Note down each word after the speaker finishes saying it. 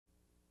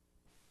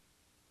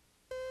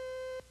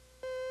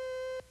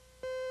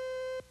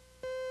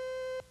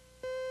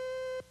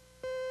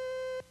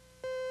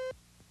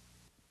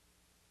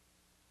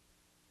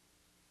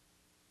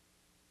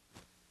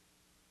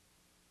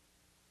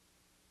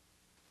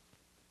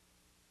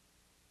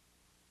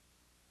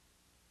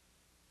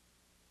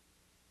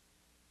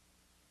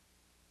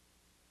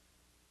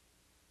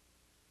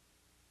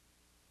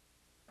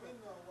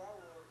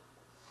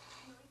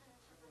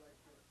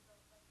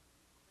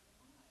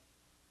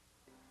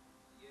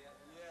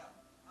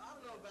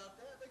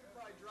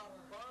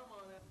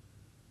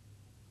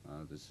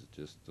This is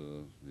just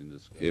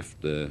if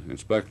the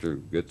inspector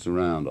gets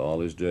around all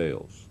his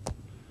jails,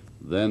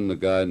 then the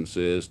guidance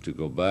is to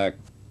go back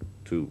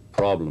to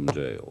problem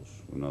jails.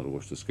 In other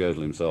words, to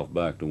schedule himself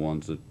back to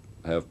ones that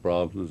have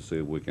problems, see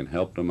if we can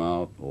help them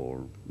out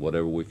or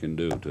whatever we can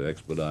do to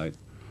expedite.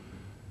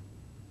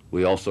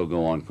 We also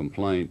go on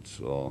complaints.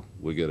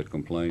 We get a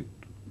complaint,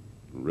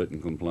 a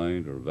written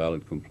complaint or a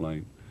valid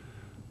complaint.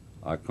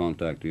 I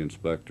contact the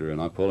inspector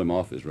and I pull him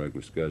off his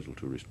regular schedule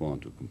to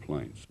respond to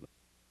complaints.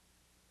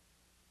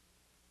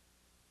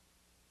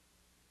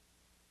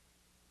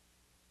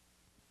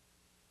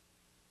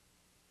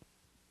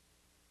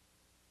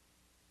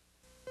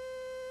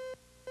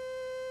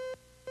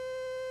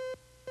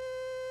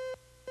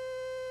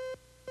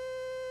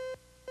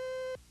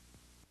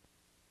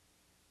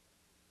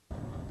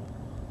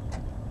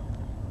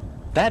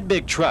 That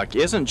big truck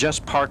isn't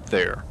just parked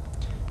there.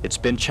 It's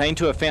been chained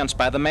to a fence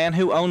by the man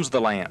who owns the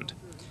land.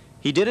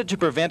 He did it to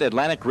prevent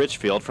Atlantic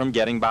Richfield from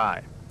getting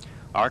by.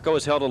 ARCO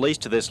has held a lease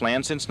to this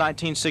land since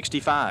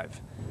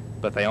 1965,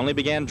 but they only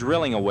began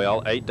drilling a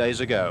well 8 days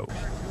ago.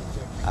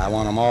 I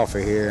want them off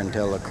of here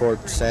until the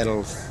court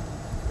settles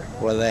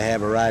whether they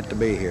have a right to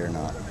be here or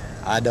not.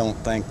 I don't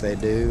think they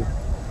do.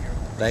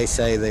 They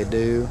say they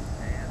do.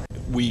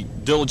 We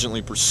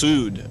diligently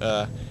pursued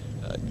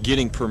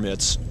getting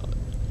permits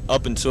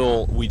up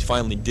until we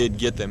finally did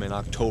get them in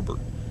October,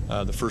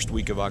 the first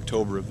week of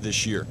October of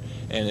this year.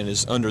 And it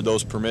is under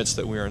those permits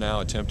that we are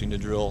now attempting to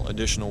drill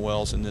additional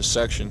wells in this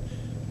section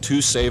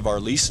to save our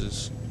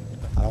leases.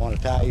 I don't want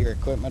to tie your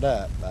equipment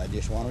up. I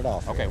just want it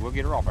off. Okay, we'll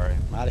get her off already.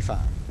 Mighty fine.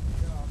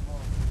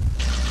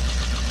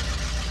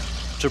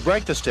 To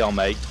break the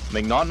stalemate,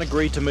 McNaughton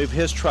agreed to move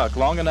his truck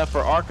long enough for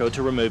ARCO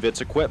to remove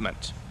its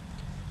equipment.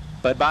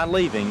 But by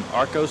leaving,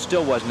 ARCO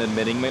still wasn't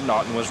admitting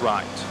McNaughton was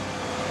right.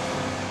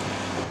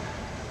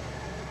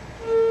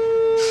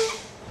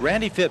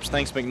 Randy Phipps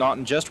thinks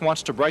McNaughton just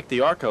wants to break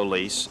the ARCO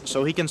lease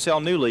so he can sell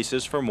new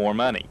leases for more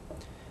money.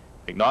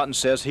 McNaughton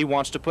says he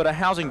wants to put a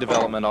housing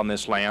development on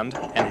this land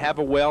and have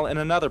a well in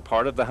another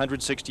part of the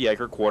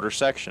 160-acre quarter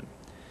section.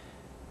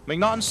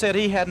 McNaughton said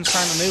he hadn't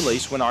signed a new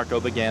lease when ARCO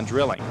began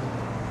drilling.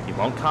 He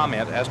won't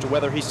comment as to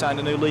whether he signed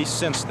a new lease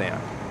since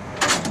then.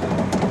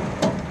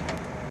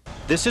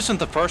 This isn't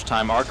the first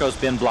time ARCO's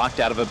been blocked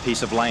out of a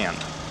piece of land.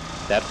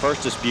 That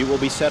first dispute will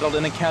be settled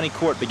in a county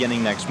court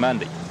beginning next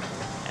Monday.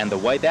 And the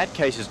way that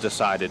case is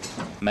decided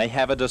may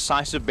have a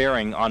decisive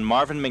bearing on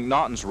Marvin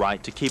McNaughton's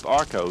right to keep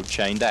ARCO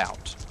chained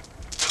out.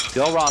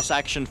 Bill Ross,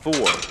 Action 4,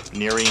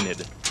 near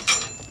Enid.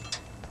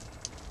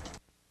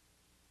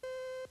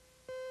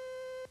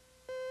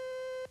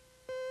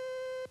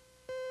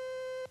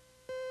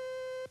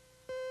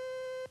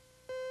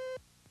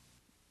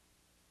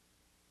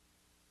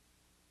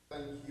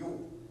 Thank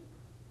you.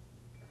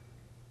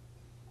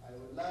 I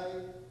would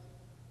like.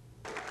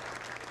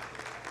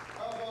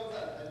 How about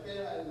that?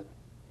 And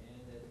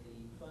that the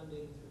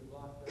funding through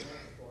block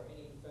grants for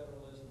any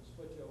federalism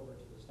switch over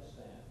to the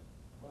stand.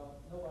 Well,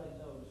 nobody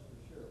knows for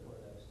sure where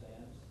that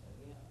stands.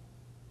 Again.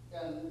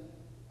 And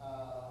I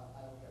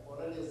have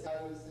already said,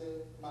 I will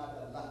say,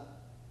 Madala.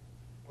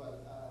 But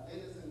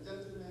ladies and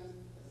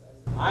gentlemen, as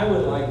I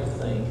would like to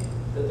think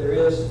that there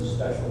is some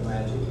special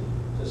magic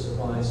to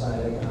supply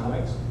side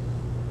economics,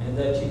 and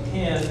that you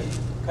can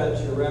cut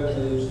your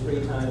revenues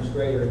 3 times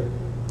greater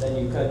than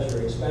you cut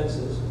your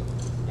expenses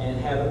and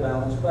have a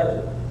balanced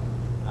budget.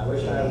 I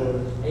wish I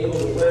were able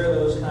to wear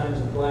those kinds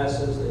of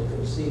glasses that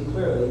could see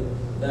clearly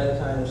that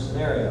kind of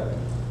scenario.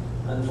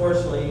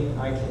 Unfortunately,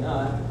 I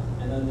cannot,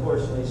 and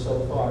unfortunately so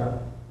far,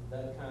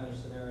 that kind of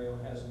scenario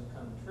hasn't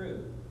come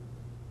true.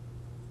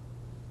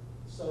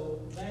 So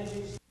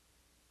magic.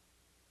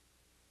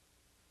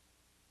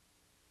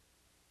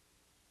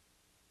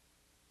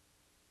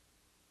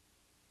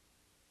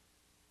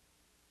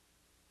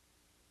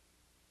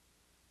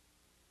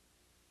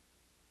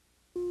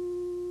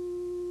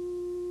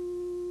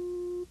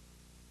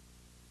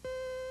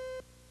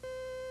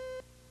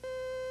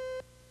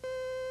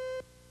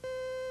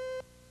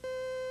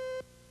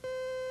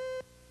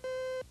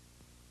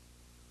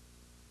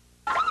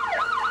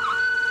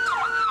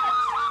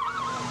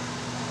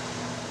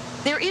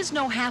 There is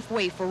no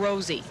halfway for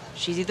Rosie.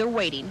 She's either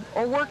waiting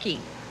or working.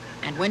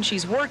 And when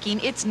she's working,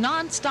 it's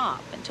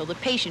non-stop until the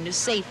patient is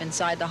safe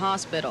inside the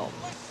hospital.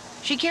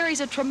 She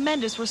carries a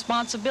tremendous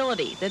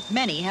responsibility that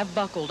many have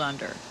buckled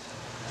under.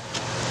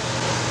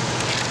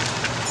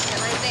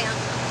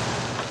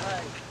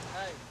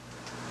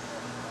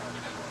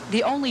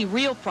 The only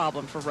real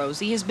problem for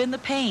Rosie has been the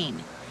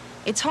pain.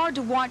 It's hard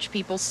to watch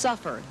people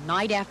suffer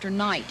night after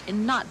night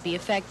and not be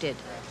affected.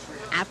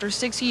 After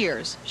 6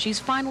 years, she's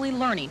finally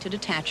learning to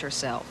detach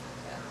herself.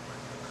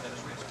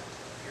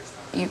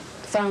 You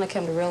finally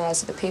come to realize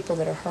that the people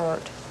that are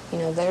hurt, you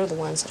know, they're the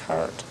ones that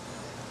hurt.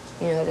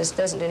 You know, it just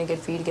doesn't do any good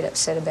for you to get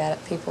upset about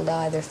it. People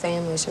die, their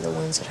families are the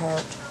ones that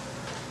hurt.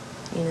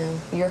 You know,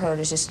 your hurt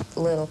is just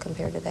little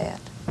compared to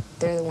that.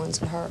 They're the ones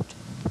that hurt.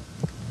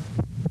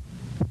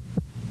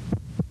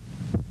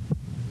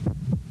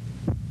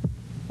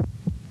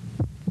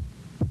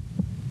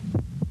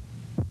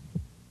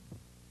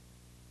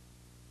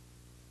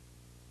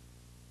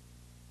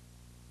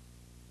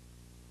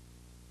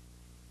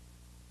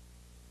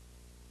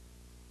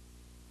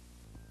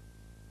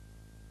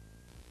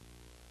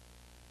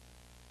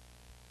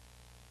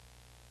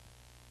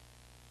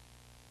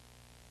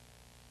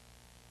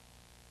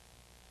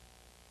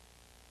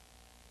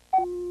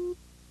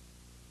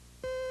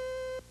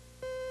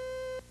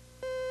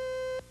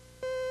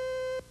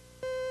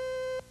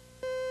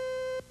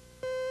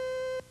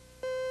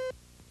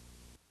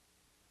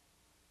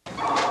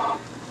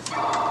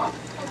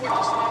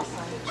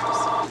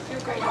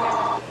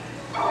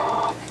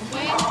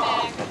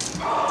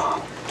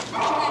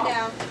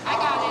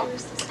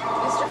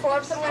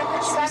 works, I'm going to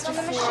put you back on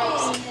the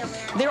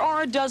machine. There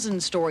are a dozen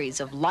stories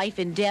of life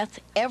and death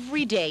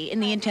every day in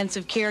the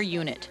intensive care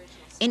unit.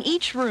 In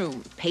each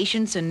room,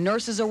 patients and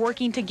nurses are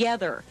working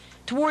together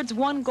towards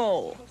one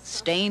goal,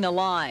 staying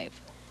alive.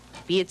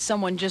 Be it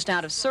someone just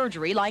out of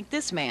surgery like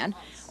this man,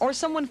 or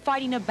someone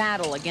fighting a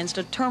battle against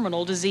a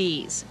terminal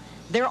disease.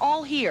 They're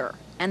all here,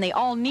 and they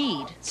all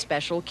need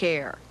special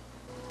care.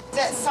 Is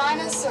that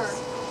sinus or?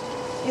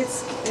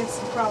 It's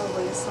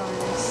probably a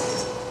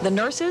sinus. The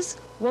nurses?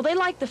 Well, they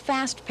like the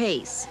fast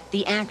pace,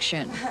 the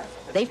action.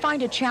 They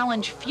find a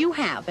challenge few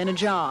have in a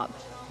job.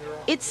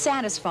 It's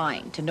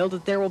satisfying to know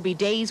that there will be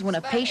days when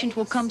a patient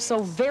will come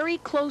so very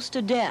close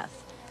to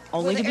death,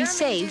 only to be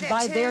saved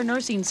by their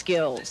nursing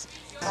skills.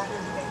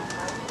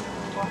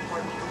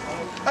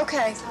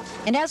 Okay.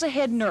 And as a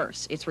head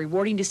nurse, it's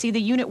rewarding to see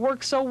the unit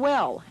work so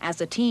well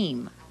as a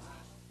team.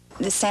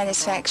 The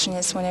satisfaction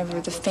is whenever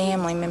the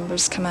family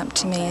members come up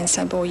to me and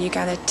say, boy, you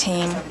got a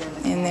team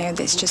in there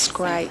that's just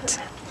great.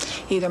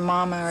 Either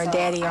mama or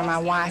daddy or my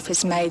wife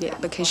has made it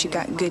because you've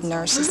got good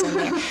nurses in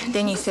there.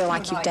 Then you feel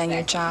like you've done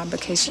your job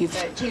because you've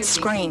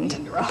screened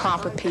the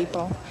proper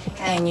people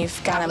and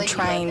you've got them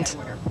trained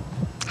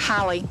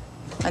highly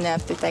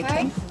enough that they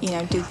can,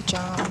 do the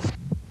job.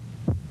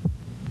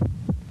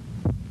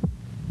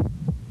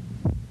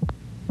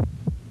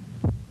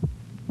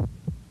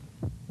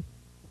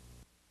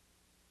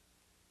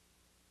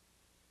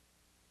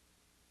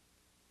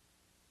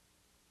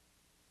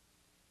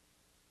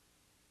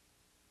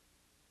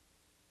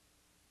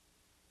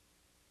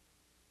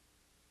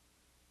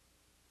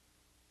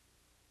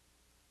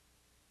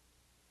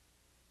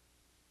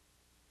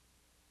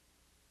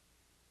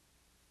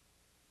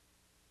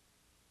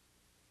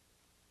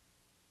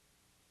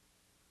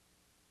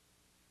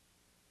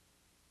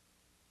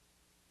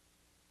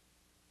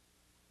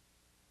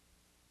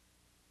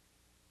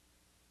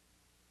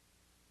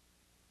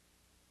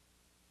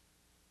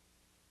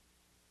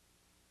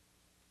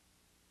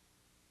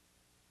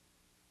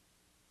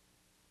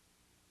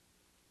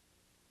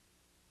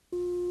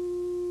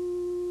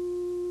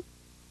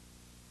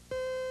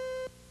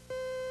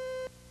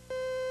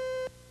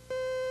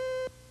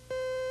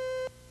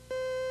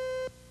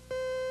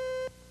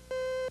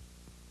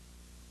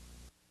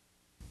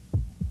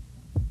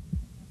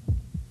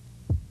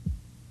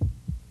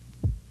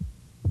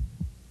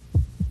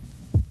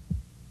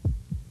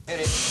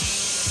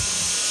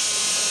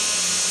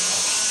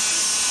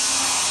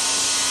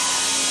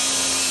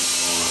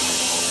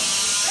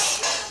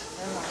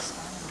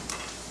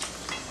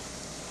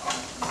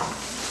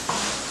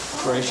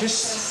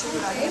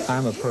 Gracious.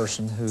 I'm a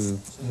person who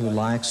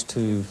likes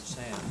to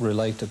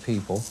relate to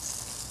people.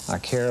 I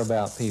care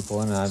about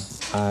people, and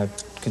I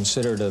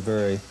consider it a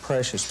very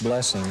precious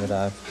blessing that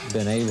I've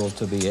been able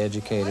to be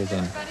educated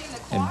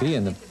and be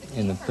in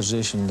the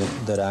position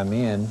that I'm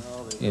in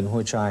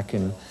which I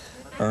can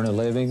earn a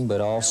living,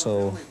 but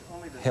also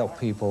help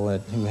people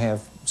who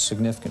have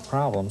significant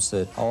problems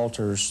that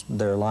alters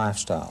their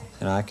lifestyle.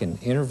 And I can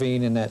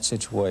intervene in that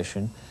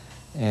situation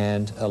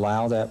and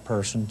allow that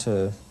person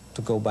to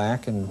go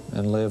back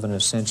and live an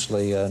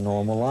essentially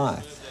normal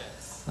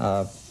life.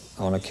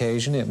 On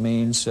occasion, it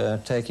means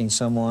taking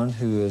someone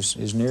who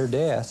is near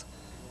death,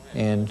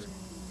 and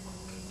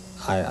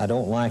I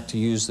don't like to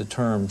use the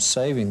term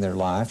saving their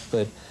life,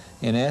 but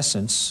in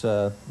essence,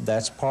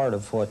 that's part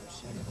of what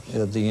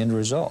the end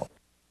result.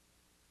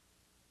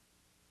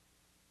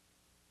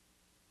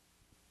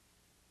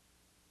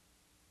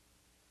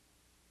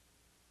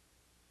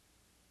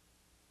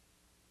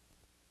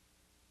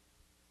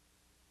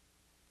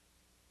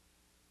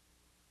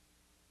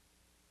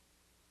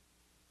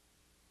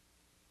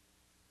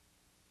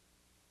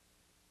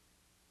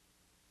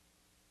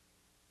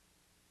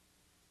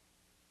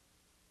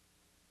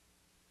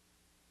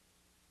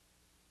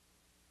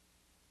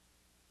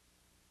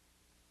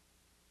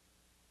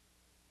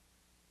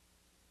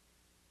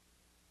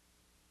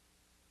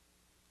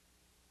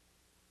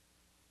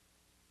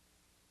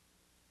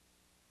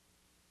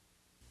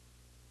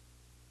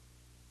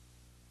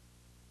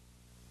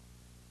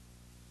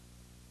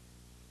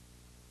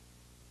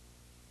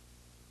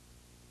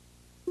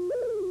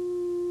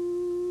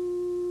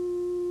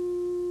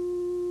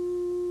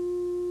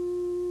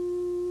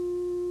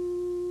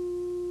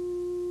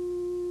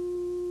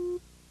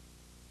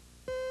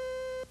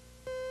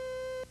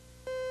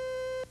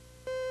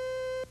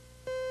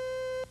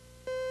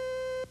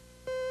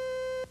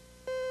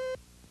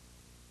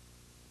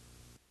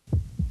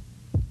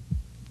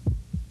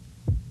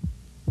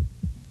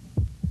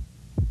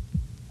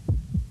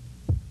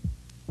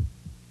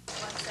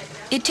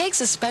 It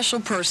takes a special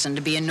person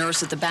to be a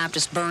nurse at the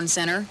Baptist Burn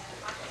Center.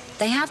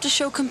 They have to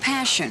show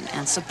compassion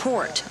and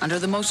support under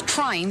the most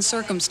trying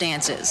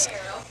circumstances.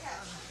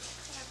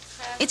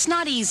 It's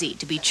not easy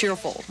to be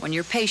cheerful when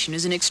your patient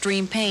is in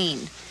extreme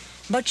pain,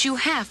 but you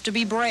have to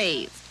be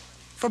brave,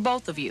 for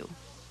both of you.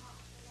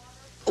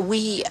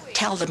 We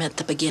tell them at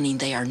the beginning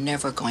they are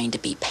never going to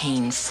be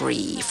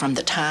pain-free. From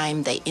the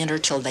time they enter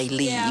till they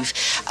leave,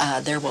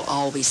 there will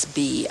always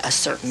be a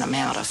certain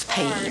amount of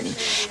pain,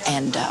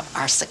 and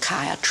our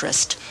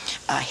psychiatrist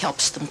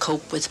helps them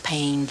cope with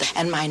pain.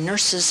 And my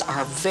nurses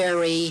are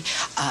very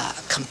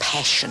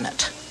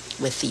compassionate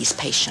with these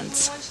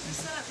patients.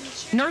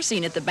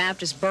 Nursing at the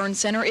Baptist Burn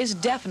Center is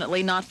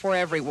definitely not for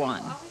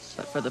everyone,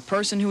 but for the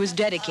person who is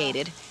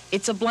dedicated,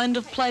 it's a blend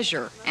of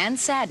pleasure and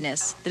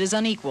sadness that is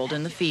unequaled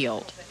in the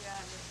field.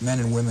 Men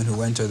and women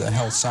who enter the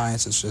health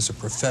sciences as a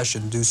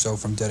profession do so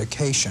from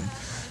dedication,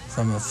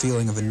 from a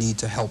feeling of a need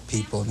to help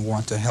people and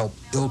want to help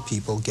ill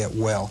people get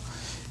well.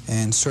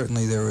 And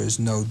certainly there is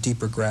no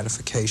deeper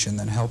gratification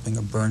than helping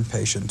a burn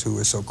patient who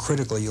is so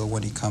critically ill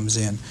when he comes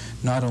in,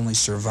 not only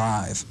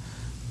survive,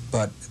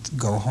 but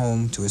go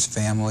home to his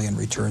family and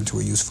return to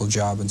a useful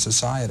job in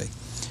society.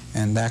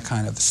 And that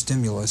kind of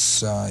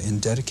stimulus in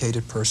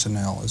dedicated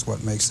personnel is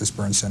what makes this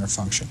burn center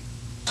function.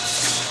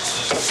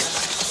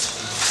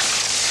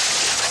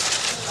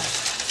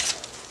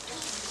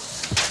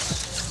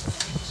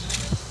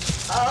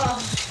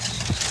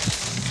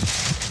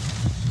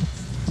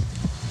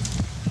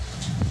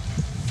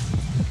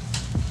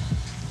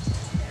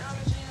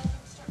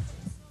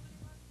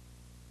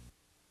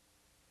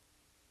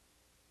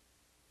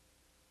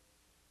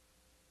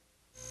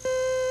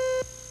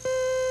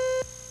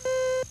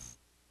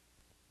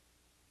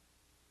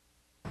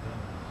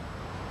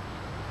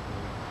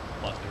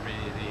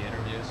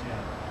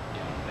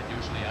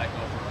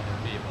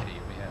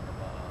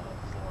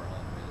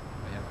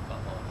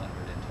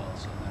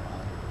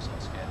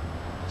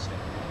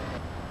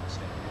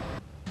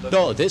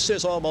 No, this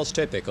is almost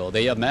typical.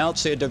 The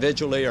amounts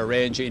individually are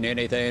ranging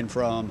anything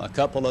from a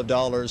couple of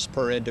dollars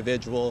per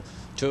individual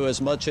to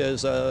as much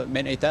as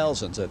many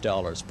thousands of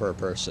dollars per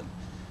person.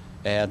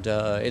 And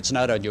it's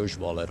not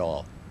unusual at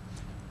all.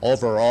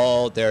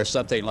 Overall, there's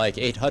something like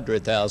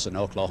 800,000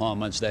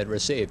 Oklahomans that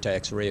receive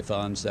tax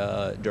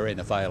refunds during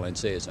the filing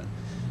season.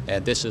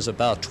 And this is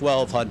about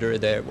 1,200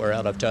 that we're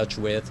out of touch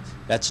with.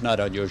 That's not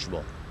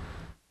unusual.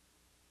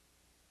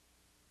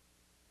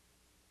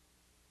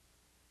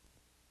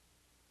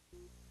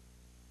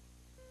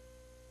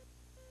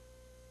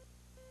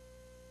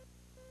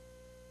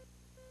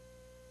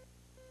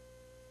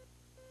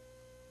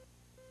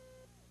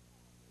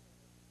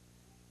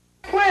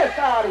 Twist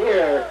out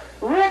here.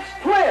 Rich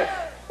Twist.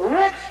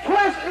 Rich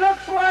Twist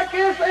looks like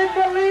he's in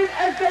the lead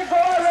as they go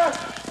around.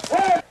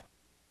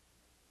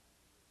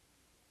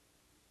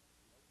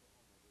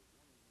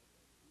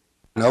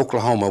 In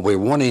Oklahoma, we're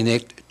wanting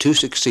it to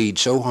succeed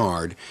so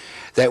hard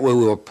that we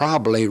will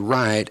probably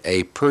write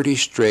a pretty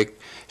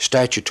strict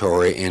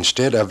statutory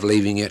instead of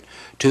leaving it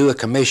to the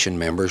commission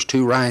members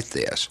to write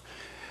this.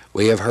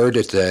 We have heard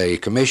that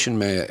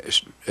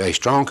a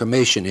strong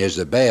commission is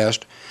the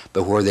best,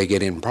 but where they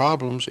get in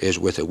problems is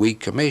with a weak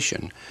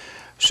commission.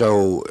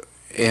 So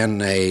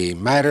in a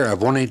matter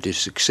of wanting to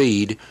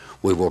succeed,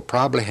 we will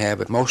probably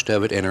have most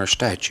of it in our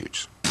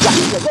statutes.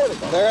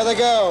 There they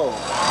go.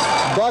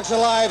 Bucks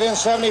Alive in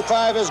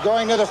 75 is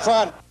going to the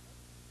front.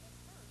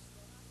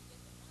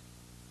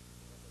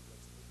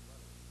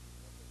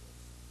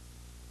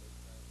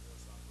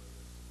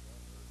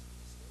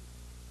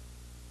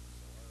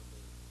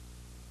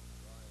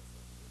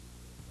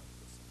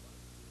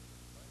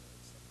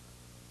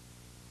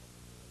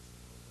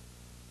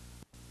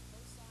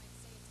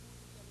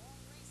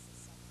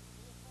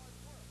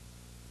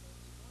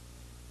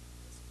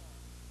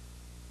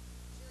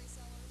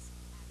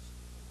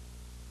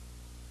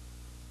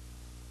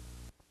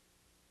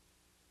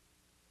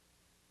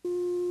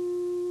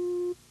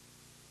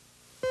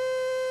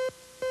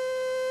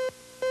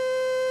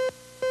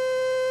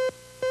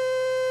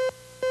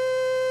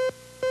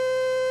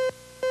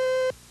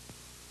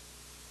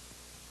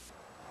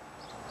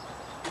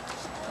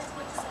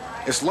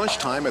 It's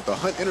lunchtime at the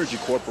Hunt Energy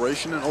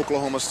Corporation in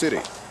Oklahoma City,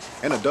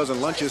 and a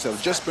dozen lunches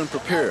have just been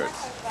prepared.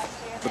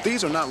 But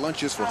these are not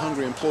lunches for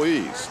hungry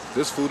employees.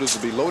 This food is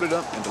to be loaded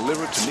up and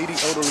delivered to needy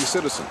elderly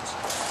citizens.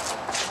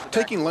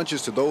 Taking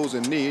lunches to those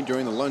in need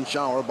during the lunch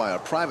hour by a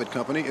private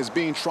company is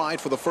being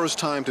tried for the first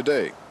time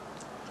today.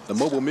 The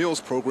Mobile Meals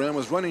program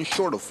was running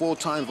short of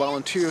full-time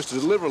volunteers to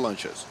deliver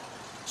lunches.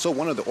 So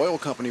one of the oil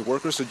company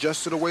workers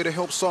suggested a way to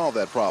help solve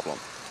that problem.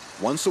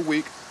 Once a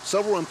week,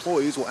 several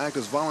employees will act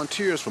as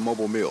volunteers for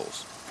Mobile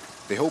Meals.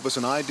 They hope it's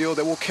an ideal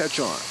that will catch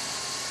on.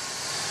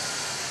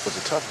 Was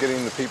it tough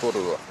getting the people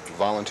to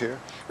volunteer?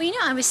 Well, you know,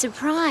 I was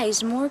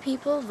surprised. More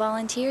people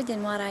volunteered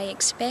than what I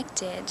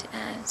expected.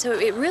 So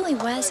it really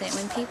wasn't.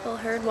 When people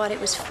heard what it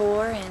was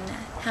for and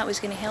how it was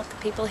going to help the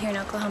people here in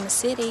Oklahoma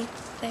City,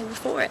 they were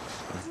for it.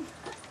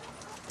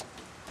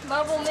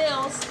 Mobile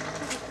Meals.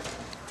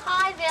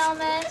 Hi,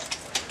 Velma.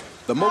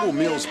 The Mobile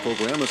Meals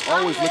program is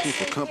always looking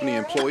for company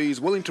employees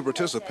willing to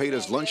participate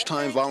as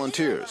lunchtime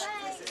volunteers.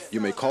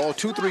 You may call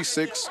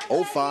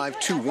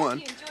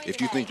 236-0521 if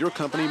you think your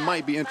company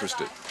might be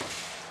interested.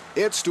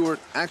 Ed Stewart,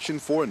 Action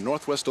 4 in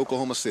Northwest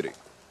Oklahoma City.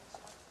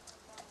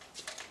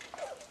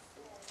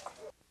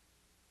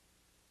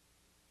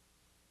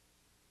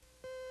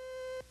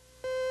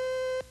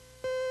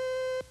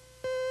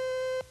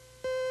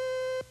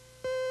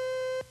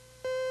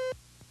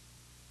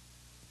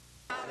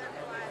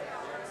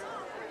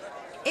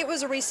 It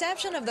was a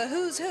reception of the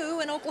who's who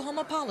in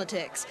Oklahoma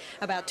politics.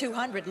 About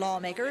 200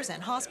 lawmakers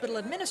and hospital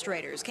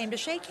administrators came to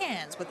shake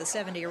hands with the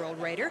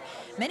 70-year-old Raider,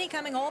 many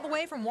coming all the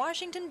way from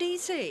Washington,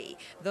 D.C.,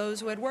 those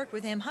who had worked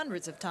with him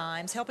hundreds of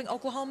times, helping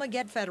Oklahoma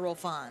get federal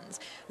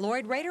funds.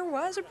 Lloyd Raider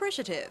was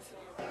appreciative.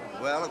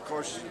 Well, of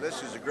course,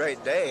 this is a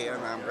great day,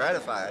 and I'm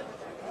gratified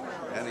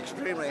and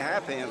extremely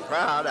happy and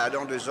proud. I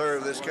don't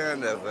deserve this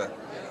kind of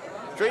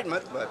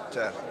treatment,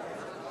 but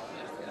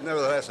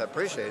nevertheless, I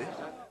appreciate it.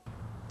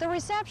 The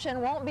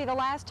reception won't be the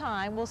last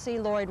time we'll see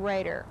Lloyd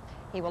Raider.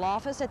 He will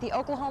office at the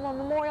Oklahoma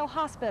Memorial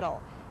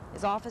Hospital.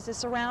 His office is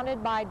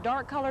surrounded by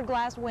dark-colored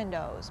glass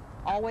windows.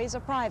 Always a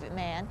private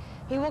man,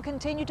 he will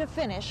continue to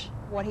finish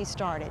what he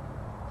started.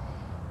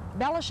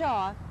 Bella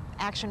Shaw,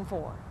 Action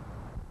 4.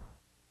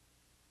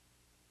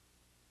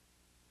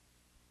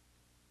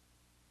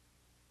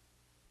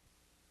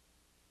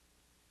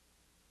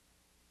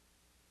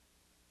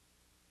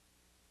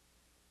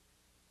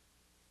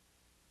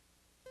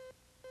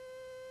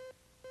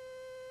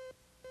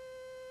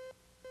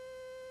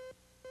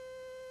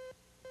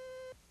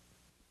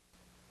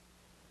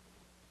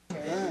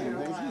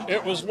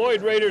 It was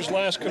Lloyd Raider's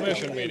last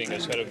commission meeting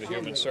as head of the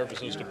Human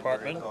Services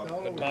Department.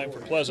 The time for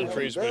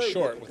pleasantries was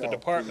short, with the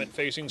department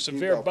facing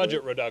severe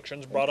budget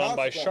reductions brought on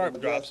by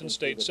sharp drops in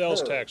state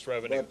sales tax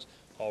revenues.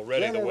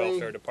 Already, the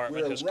Welfare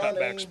Department has cut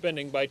back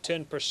spending by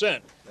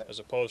 10%, as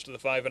opposed to the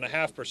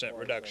 5.5%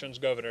 reductions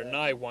Governor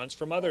Nye wants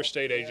from other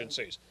state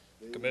agencies.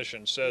 The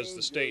commission says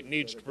the state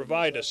needs to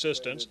provide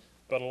assistance,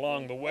 but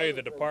along the way,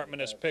 the department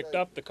has picked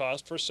up the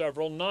cost for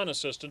several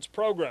non-assistance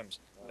programs.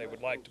 They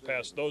would like to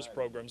pass those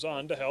programs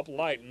on to help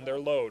lighten their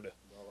load.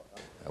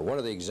 One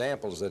of the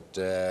examples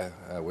that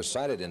was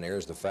cited in there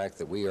is the fact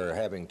that we are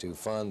having to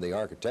fund the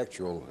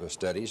architectural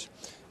studies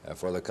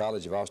for the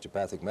College of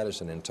Osteopathic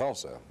Medicine in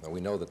Tulsa. Now, we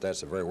know that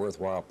that's a very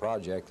worthwhile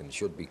project and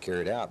should be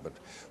carried out, but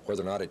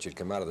whether or not it should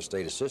come out of the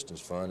State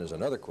Assistance Fund is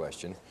another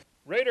question.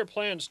 Raider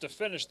plans to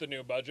finish the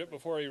new budget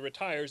before he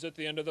retires at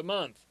the end of the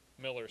month.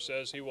 Miller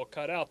says he will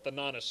cut out the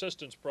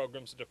non-assistance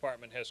programs the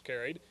department has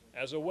carried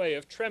as a way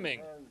of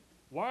trimming.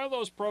 While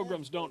those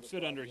programs don't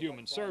fit under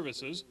human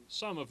services,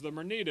 some of them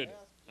are needed,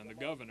 and the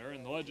governor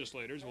and the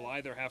legislators will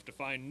either have to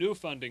find new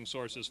funding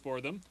sources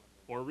for them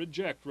or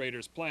reject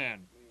Raider's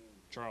plan.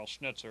 Charles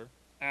Schnitzer,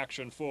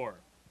 Action 4.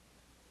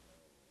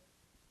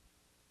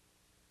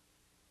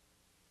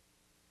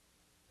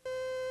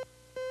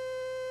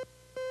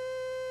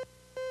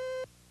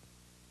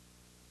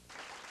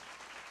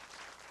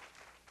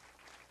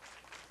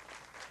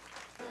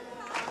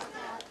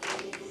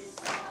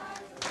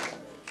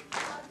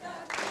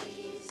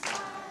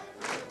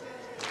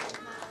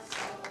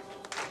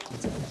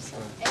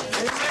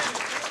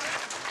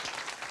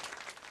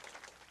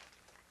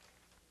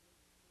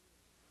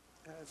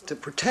 To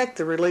protect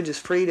the religious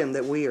freedom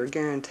that we are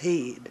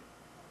guaranteed,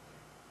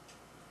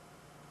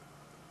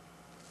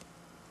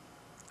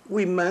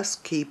 we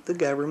must keep the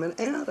government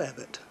out of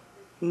it,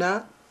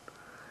 not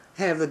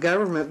have the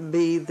government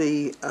be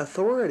the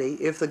authority.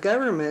 If the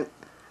government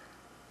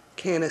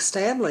can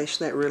establish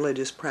that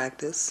religious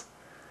practice,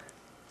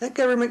 that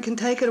government can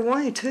take it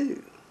away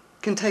too,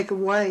 can take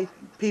away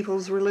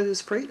people's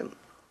religious freedom.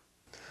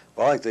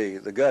 Well, I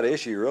think the gut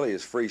issue really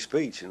is free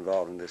speech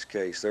involved in this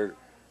case.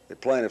 The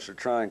plaintiffs are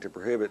trying to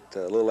prohibit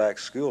Little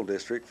Axe School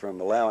District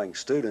from allowing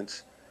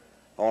students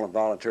on a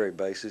voluntary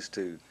basis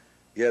to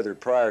gather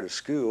prior to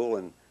school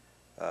and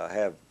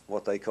have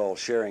what they call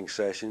sharing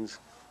sessions.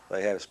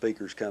 They have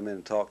speakers come in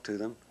and talk to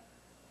them,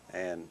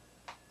 and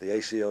the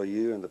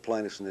ACLU and the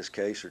plaintiffs in this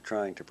case are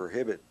trying to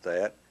prohibit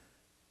that.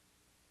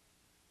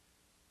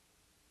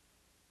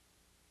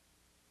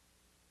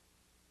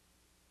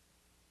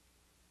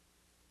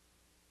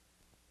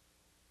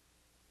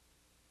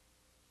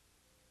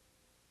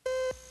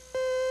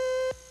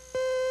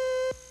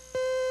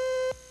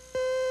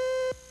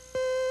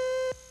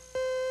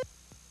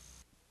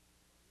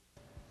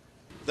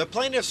 The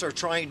plaintiffs are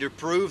trying to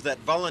prove that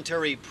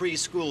voluntary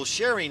preschool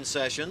sharing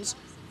sessions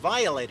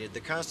violated the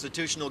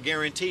constitutional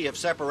guarantee of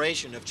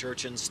separation of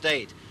church and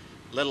state.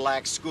 Little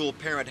Axe school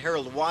parent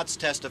Harold Watts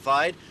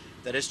testified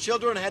that his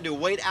children had to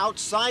wait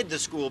outside the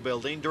school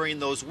building during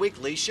those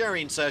weekly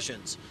sharing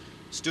sessions.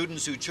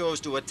 Students who chose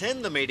to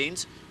attend the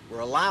meetings were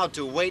allowed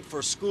to wait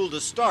for school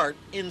to start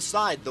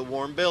inside the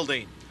warm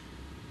building.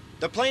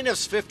 The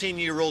plaintiff's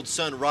 15-year-old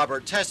son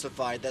Robert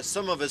testified that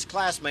some of his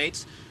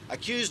classmates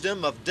accused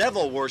him of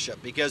devil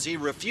worship because he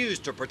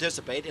refused to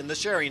participate in the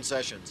sharing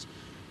sessions.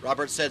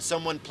 Robert said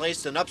someone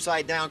placed an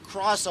upside-down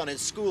cross on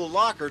his school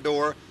locker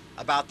door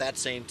about that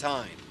same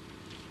time.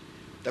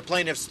 The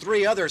plaintiff's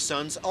 3 other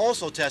sons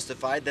also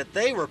testified that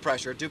they were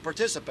pressured to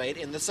participate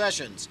in the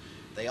sessions.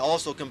 They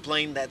also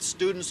complained that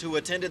students who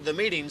attended the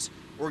meetings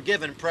were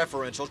given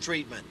preferential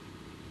treatment.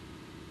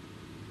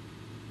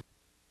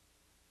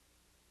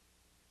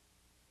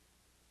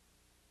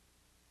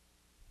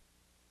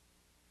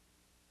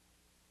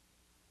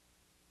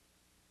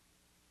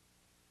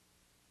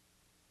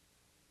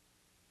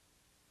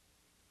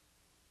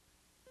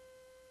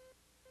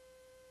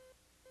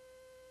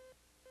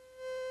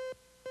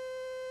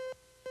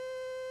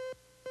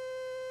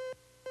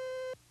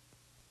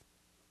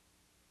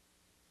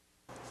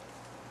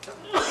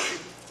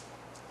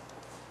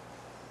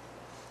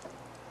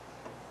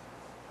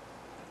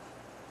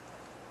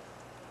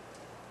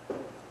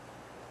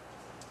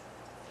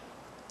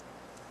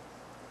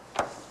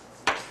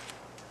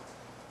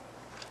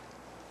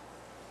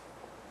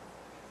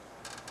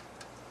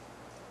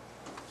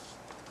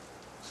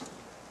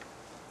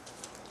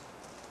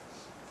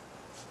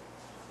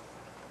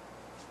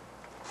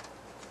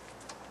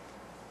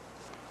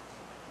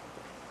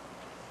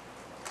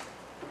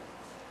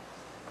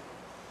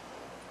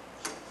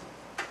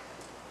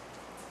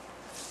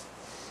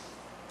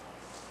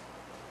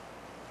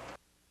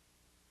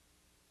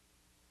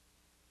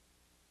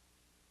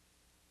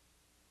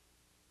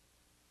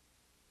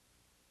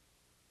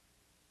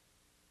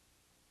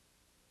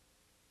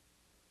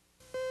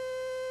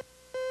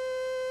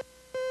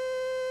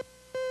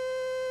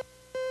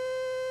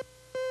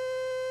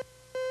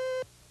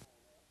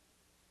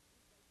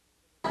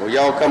 Well,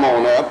 y'all come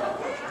on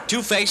up.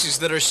 Two faces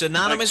that are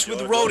synonymous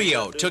with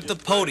rodeo took the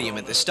podium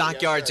at the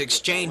Stockyards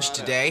Exchange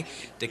today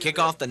to kick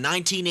off the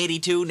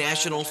 1982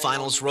 National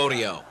Finals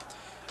Rodeo.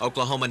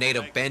 Oklahoma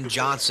native Ben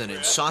Johnson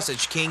and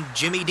Sausage King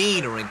Jimmy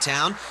Dean are in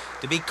town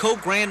to be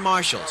co-grand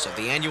marshals of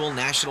the annual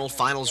National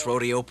Finals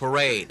Rodeo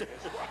Parade.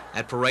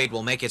 That parade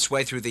will make its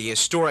way through the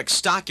historic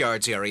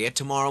Stockyards area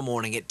tomorrow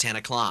morning at 10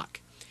 o'clock.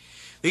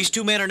 These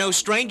two men are no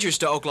strangers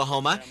to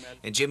Oklahoma,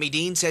 and Jimmy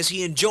Dean says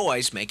he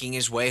enjoys making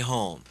his way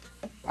home.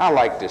 I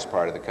like this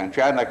part of the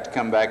country. I'd like to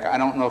come back. I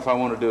don't know if I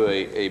want to do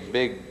a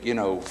big,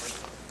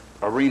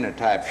 arena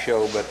type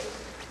show, but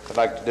I'd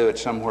like to do it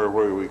somewhere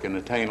where we can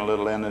attain a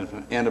little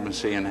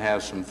intimacy and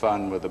have some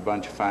fun with a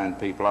bunch of fine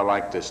people. I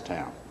like this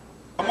town.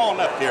 Come on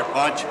up here,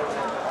 Punch.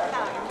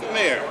 Come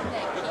here.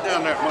 Get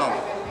down there,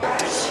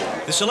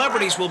 Mama. The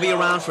celebrities will be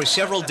around for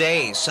several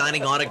days,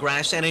 signing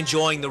autographs and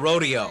enjoying the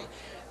rodeo.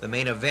 The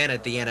main event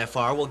at the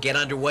NFR will get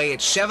underway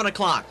at 7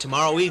 o'clock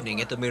tomorrow evening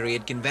at the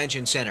Myriad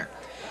Convention Center.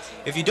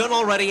 If you don't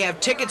already have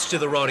tickets to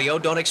the rodeo,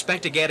 don't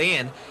expect to get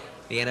in.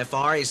 The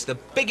NFR is the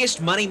biggest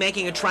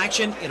money-making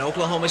attraction in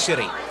Oklahoma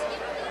City.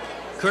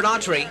 Kurt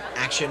Autry,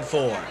 Action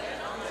 4.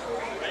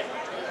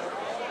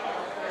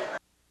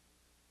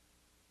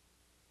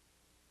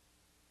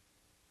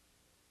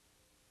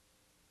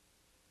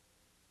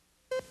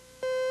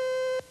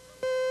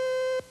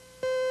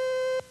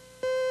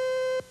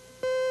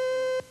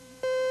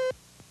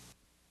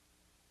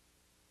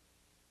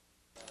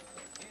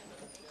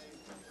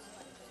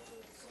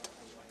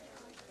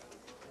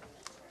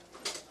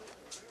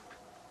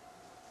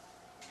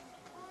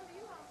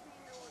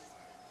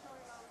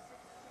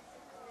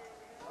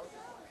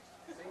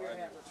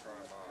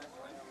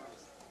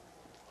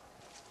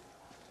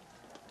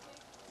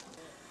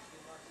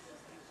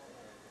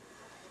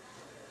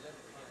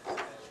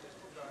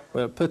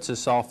 Well, it puts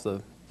us off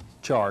the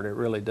chart. It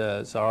really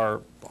does.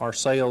 Our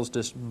sales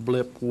just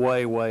blip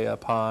way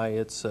up high.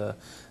 It's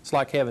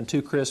like having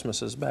two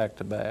Christmases back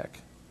to back.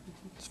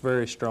 It's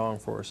very strong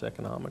for us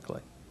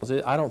economically.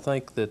 I don't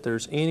think that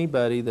there's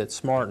anybody that's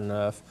smart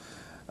enough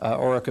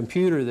or a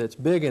computer that's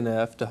big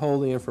enough to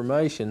hold the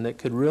information that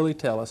could really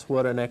tell us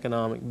what an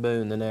economic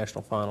boon the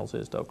National Finals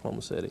is to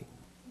Oklahoma City.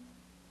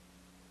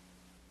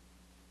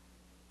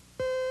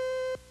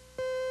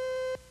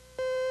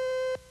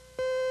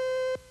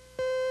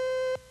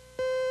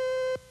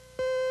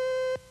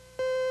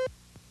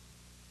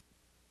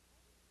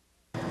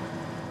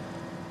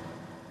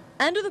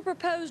 Under the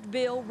proposed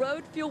bill,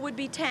 road fuel would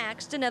be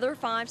taxed another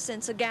 5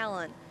 cents a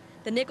gallon.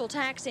 The nickel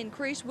tax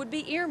increase would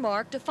be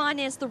earmarked to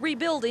finance the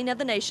rebuilding of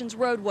the nation's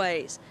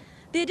roadways.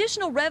 The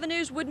additional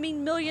revenues would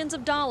mean millions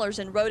of dollars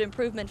in road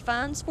improvement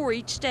funds for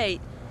each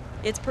state.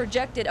 It's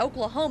projected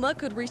Oklahoma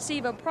could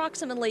receive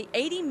approximately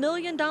 $80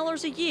 million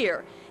a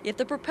year if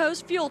the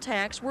proposed fuel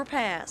tax were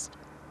passed.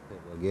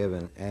 It will give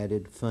an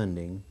added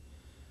funding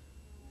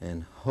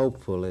and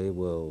hopefully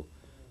will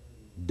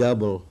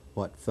double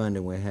what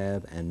funding we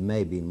have and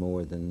maybe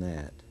more than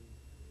that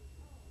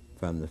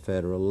from the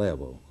federal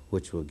level,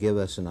 which will give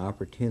us an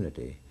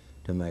opportunity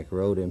to make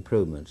road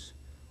improvements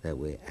that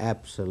we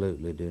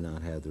absolutely do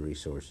not have the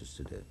resources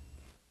to do.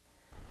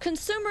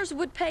 Consumers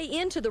would pay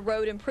into the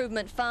road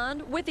improvement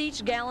fund with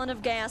each gallon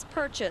of gas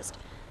purchased.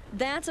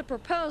 That's a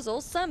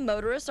proposal some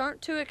motorists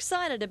aren't too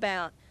excited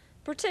about,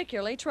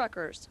 particularly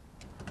truckers.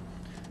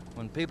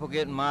 When people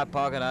get in my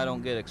pocket, I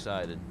don't get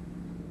excited.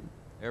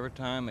 Every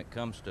time it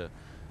comes to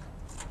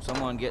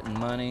someone getting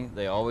money,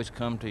 they always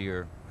come to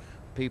your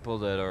people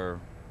that are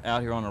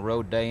out here on the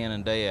road day in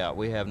and day out.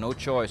 We have no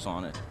choice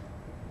on it.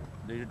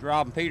 You're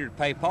robbing Peter to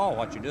pay Paul,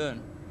 what you're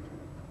doing.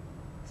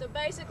 So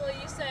basically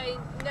you say,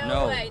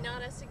 No. way,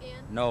 not us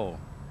again? No,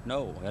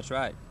 that's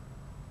right.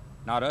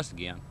 Not us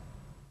again.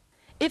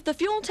 If the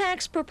fuel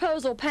tax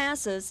proposal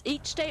passes,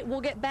 each state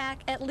will get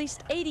back at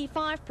least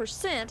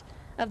 85%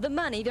 of the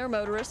money their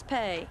motorists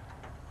pay.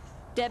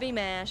 Debbie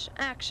Mash,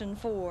 Action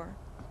 4.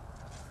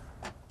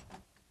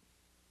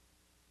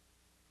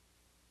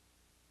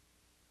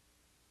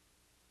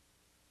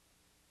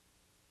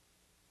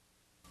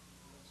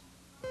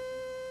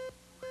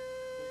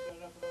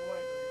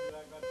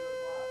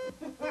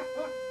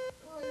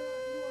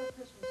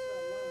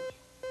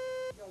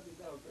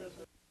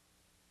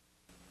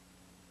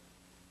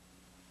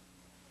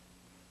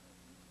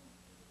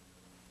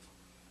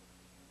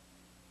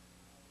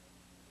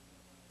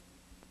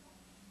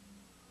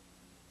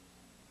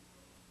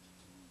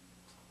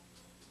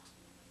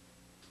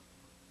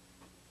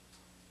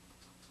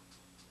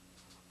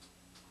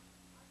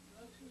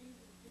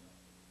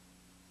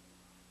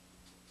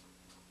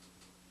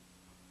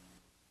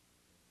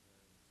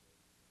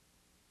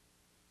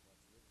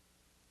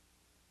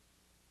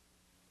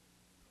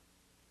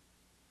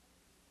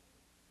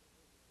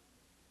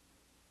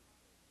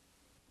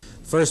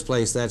 first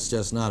place, that's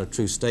just not a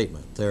true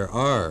statement. There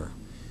are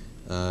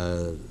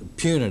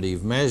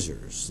punitive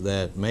measures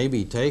that may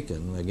be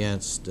taken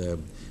against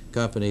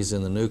companies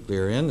in the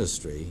nuclear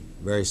industry,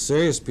 very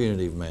serious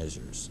punitive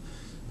measures,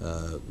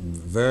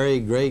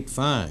 very great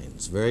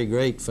fines, very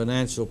great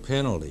financial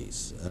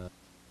penalties.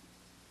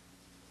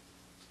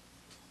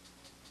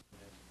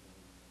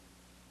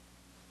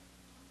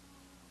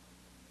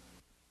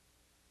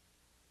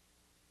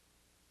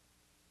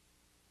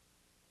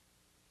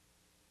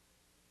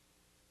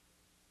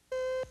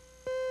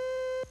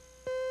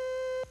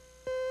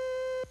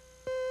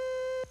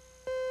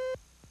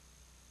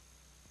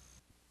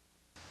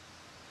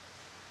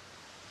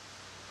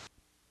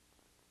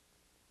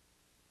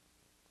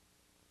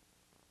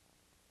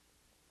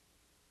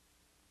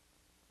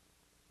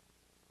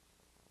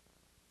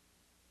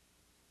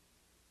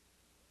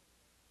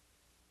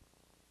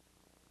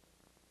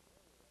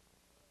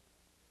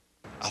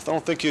 I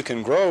don't think you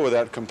can grow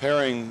without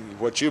comparing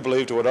what you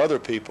believe to what other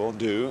people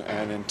do,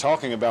 and in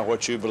talking about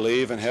what you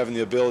believe and having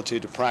the ability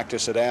to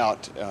practice it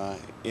out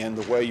in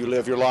the way you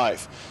live your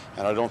life.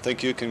 And I don't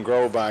think you can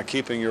grow by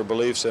keeping your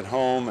beliefs at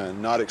home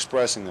and not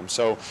expressing them.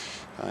 So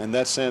in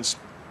that sense,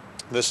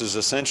 this is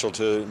essential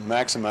to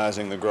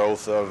maximizing the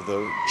growth of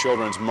the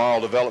children's moral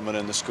development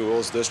in the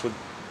schools. This would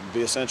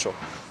be essential.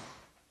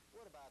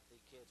 What about the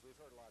kids? We've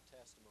heard a lot of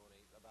testimony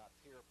about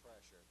peer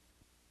pressure.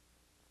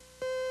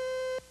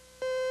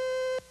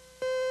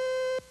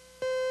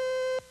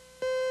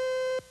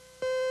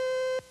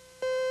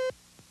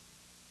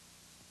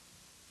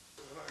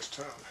 Nice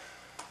town.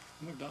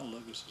 McDonnell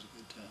Douglas is a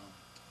good town.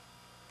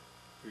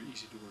 Very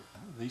easy to work.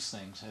 These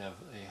things have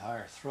a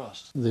higher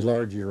thrust. The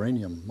large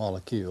uranium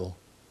molecule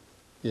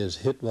is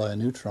hit by a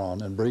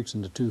neutron and breaks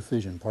into two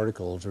fission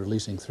particles,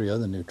 releasing three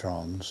other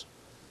neutrons,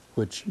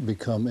 which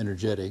become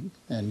energetic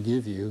and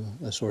give you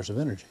a source of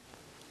energy.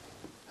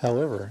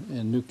 However,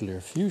 in nuclear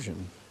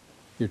fusion,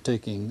 you're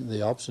taking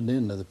the opposite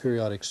end of the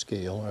periodic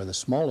scale, or the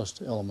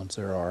smallest elements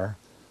there are,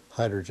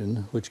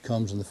 hydrogen, which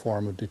comes in the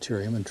form of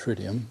deuterium and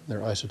tritium.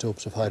 They're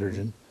isotopes of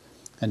hydrogen.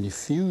 And you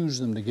fuse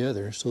them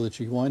together so that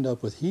you wind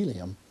up with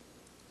helium,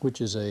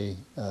 which is an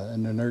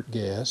inert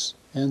gas,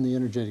 and the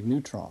energetic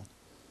neutron.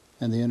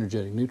 And the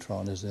energetic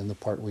neutron is then the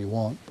part we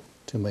want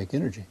to make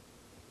energy.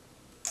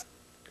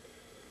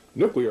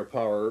 Nuclear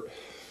power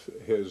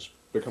has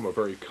become a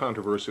very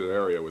controversial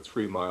area with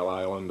 3 Mile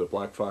Island, the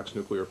Black Fox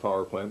nuclear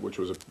power plant, which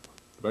was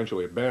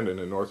eventually abandoned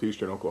in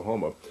northeastern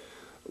Oklahoma.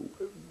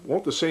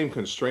 Won't the same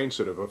constraints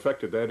that have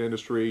affected that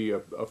industry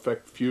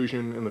affect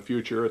fusion in the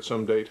future at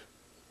some date?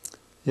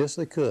 Yes,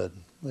 they could.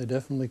 They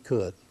definitely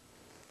could.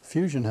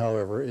 Fusion,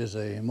 however, is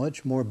a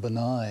much more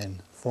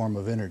benign form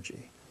of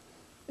energy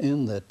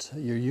in that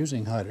you're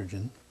using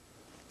hydrogen.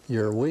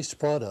 Your waste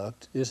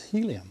product is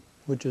helium,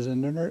 which is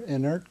an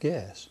inert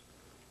gas.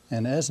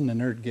 And as an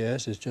inert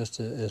gas, it's just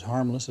as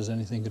harmless as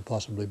anything could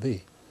possibly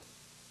be.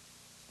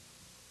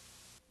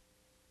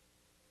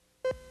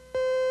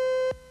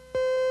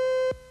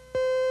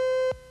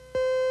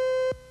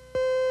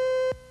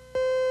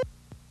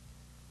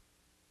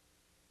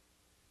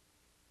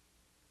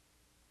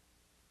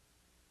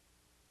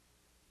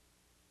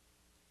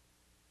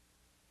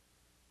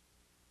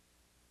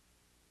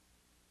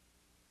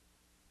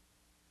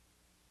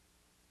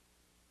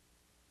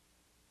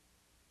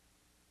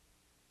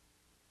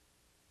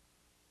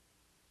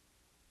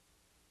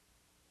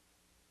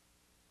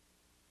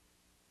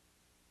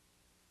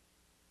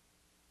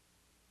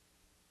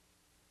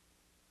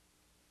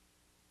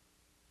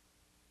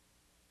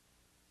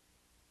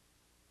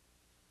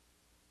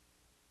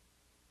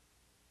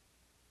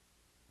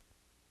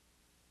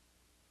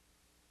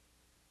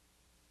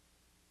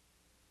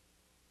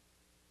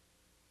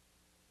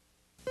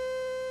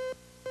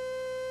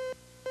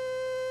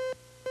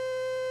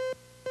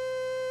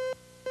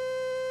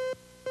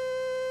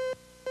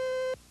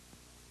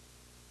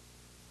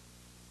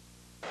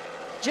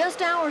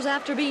 Just hours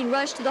after being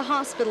rushed to the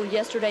hospital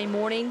yesterday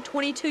morning,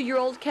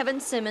 22-year-old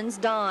Kevin Simmons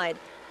died.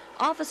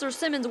 Officer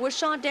Simmons was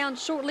shot down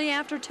shortly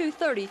after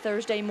 2:30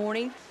 Thursday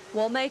morning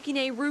while making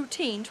a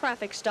routine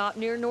traffic stop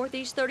near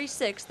Northeast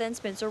 36th and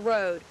Spencer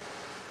Road.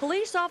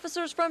 Police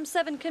officers from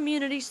 7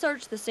 communities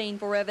searched the scene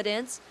for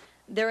evidence.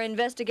 Their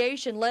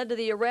investigation led to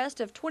the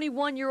arrest of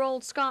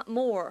 21-year-old Scott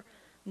Moore.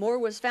 Moore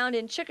was found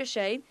in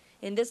Chickasha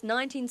in this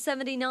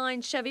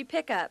 1979 Chevy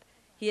pickup.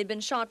 He had been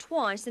shot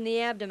twice in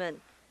the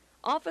abdomen.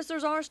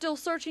 Officers are still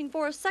searching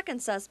for a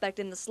second suspect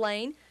in the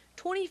slaying,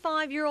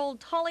 25-year-old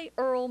Tolly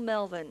Earl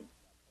Melvin.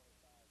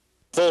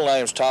 Full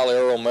name's Tolly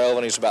Earl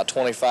Melvin. He's about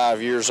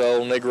 25 years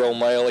old, Negro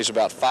male. He's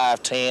about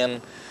 5'10",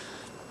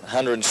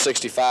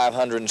 165,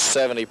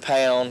 170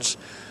 pounds.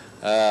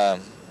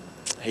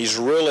 He's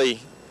really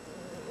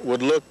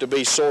would look to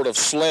be sort of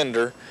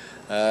slender,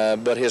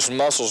 but his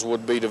muscles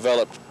would be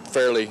developed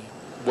fairly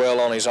well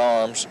on his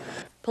arms.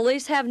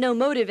 Police have no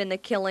motive in the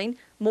killing.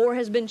 Moore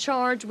has been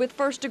charged with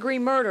first-degree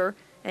murder,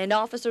 and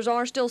officers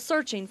are still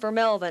searching for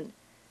Melvin.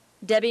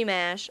 Debbie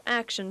Mash,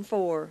 Action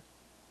 4.